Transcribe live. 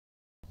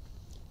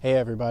Hey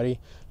everybody,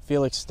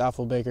 Felix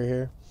Staffelbaker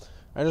here.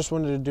 I just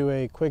wanted to do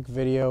a quick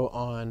video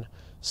on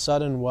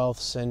sudden wealth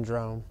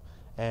syndrome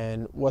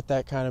and what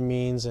that kind of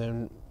means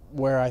and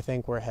where I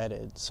think we're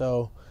headed.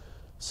 So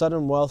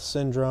sudden wealth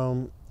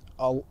syndrome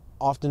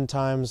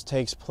oftentimes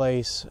takes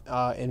place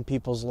in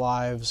people's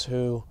lives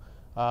who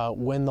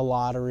win the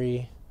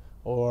lottery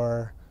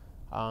or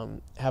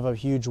have a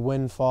huge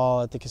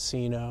windfall at the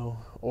casino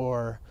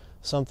or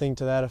something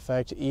to that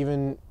effect,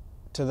 even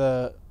to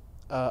the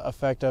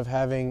effect of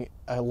having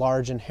a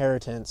large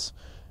inheritance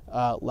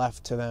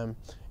left to them.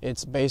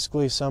 It's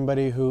basically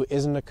somebody who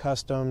isn't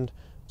accustomed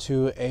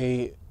to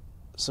a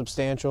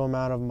substantial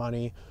amount of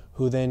money,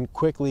 who then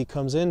quickly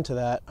comes into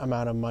that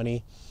amount of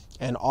money,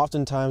 and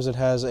oftentimes it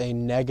has a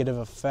negative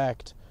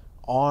effect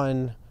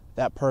on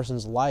that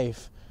person's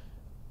life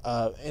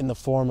in the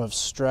form of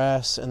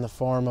stress, in the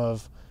form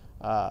of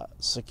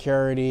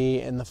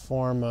security, in the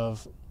form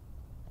of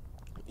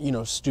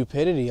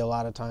stupidity. A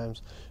lot of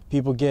times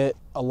people get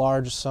a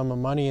large sum of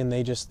money and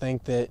they just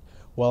think that,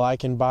 well, I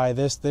can buy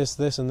this,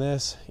 and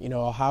this,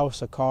 a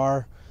house, a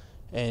car,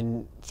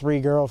 and 3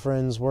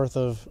 girlfriends worth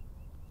of,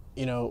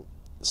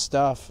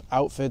 stuff,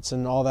 outfits,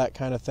 and all that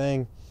kind of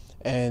thing.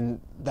 And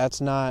that's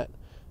not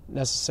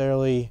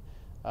necessarily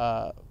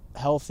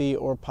healthy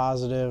or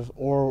positive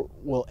or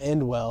will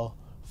end well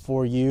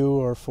for you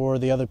or for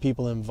the other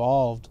people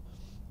involved.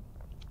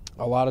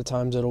 A lot of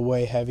times it'll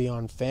weigh heavy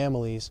on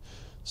families.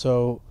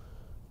 So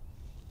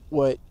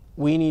what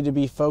we need to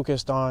be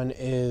focused on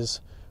is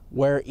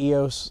where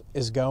EOS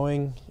is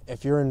going.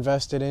 If you're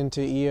invested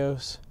into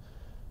EOS,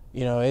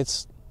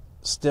 it's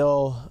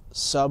still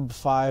sub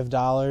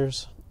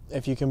 $5,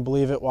 if you can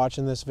believe it,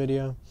 watching this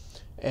video.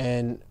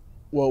 And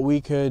what we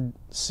could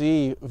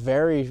see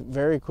very,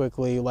 very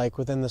quickly, like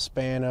within the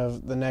span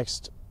of the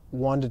next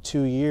 1 to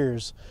 2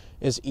 years,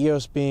 is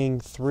EOS being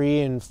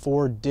 3 and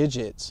 4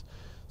 digits.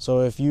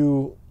 So if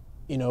you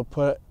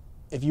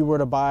were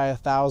to buy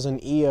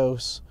 1,000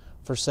 EOS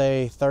for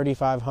say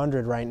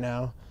 $3,500 right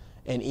now,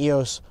 and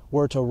EOS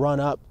were to run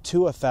up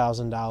to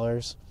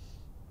 $1,000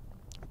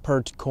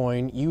 per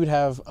coin, you'd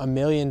have $1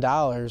 million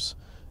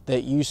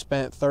that you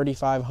spent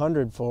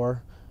 $3,500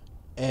 for.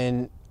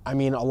 And I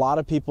mean, a lot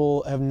of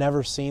people have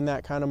never seen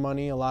that kind of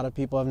money. A lot of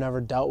people have never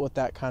dealt with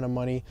that kind of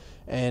money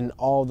and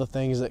all the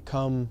things that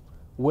come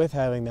with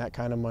having that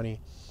kind of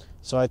money.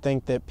 So I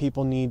think that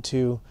people need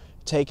to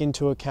take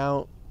into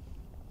account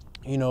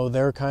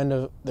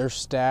their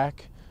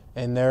stack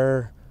and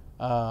their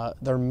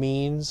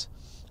means,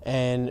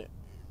 and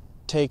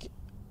take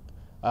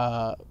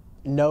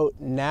note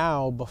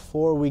now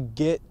before we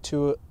get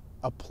to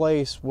a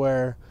place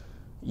where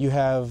you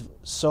have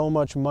so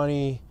much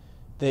money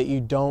that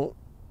you don't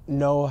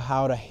know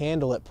how to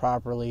handle it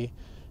properly,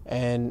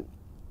 and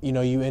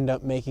you end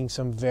up making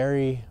some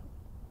very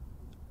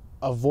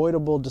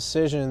avoidable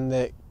decision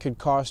that could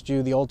cost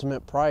you the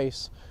ultimate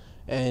price,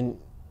 and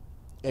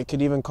it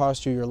could even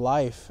cost you your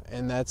life.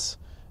 And that's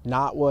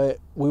not what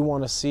we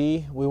want to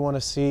see. We want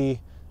to see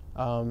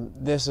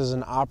this as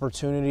an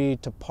opportunity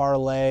to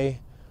parlay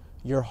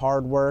your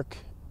hard work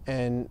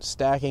and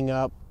stacking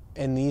up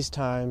in these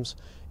times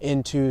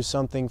into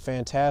something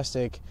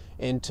fantastic,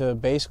 into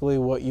basically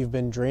what you've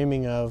been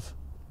dreaming of,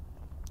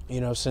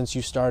 since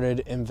you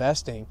started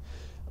investing.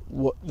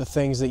 The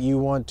things that you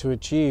want to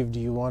achieve. Do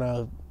you want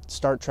to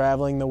start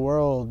traveling the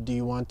world? Do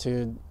you want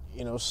to,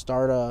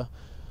 start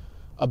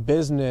a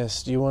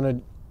business? Do you want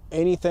to,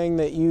 anything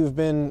that you've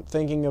been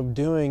thinking of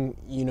doing,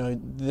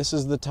 this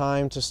is the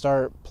time to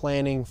start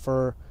planning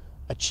for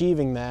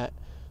achieving that.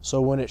 So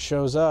when it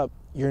shows up,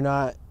 you're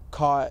not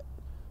caught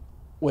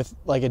with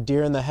like a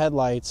deer in the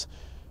headlights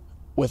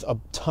with a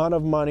ton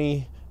of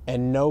money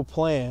and no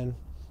plan.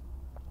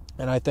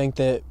 And I think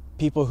that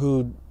people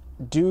who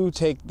do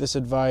take this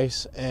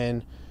advice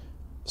and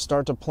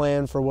start to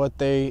plan for what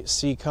they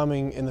see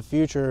coming in the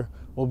future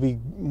will be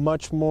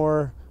much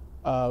more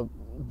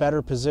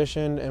better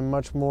positioned and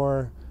much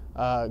more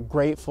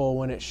grateful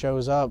when it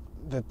shows up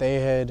that they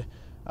had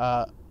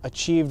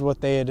achieved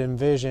what they had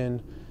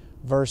envisioned,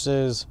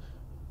 versus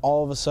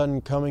all of a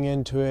sudden coming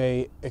into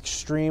a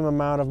extreme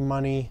amount of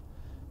money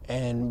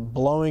and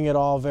blowing it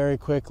all very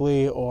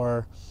quickly,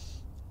 or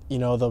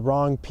the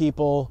wrong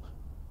people,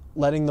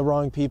 letting the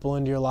wrong people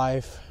into your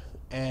life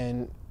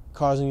and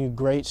causing you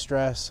great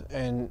stress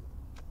and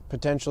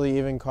potentially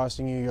even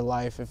costing you your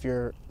life if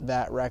you're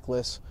that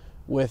reckless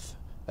with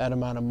that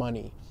amount of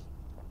money.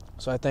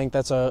 So I think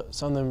that's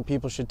something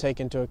people should take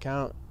into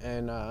account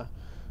and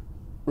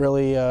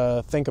really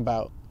think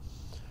about.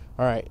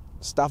 All right,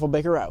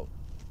 Staffelbaker out.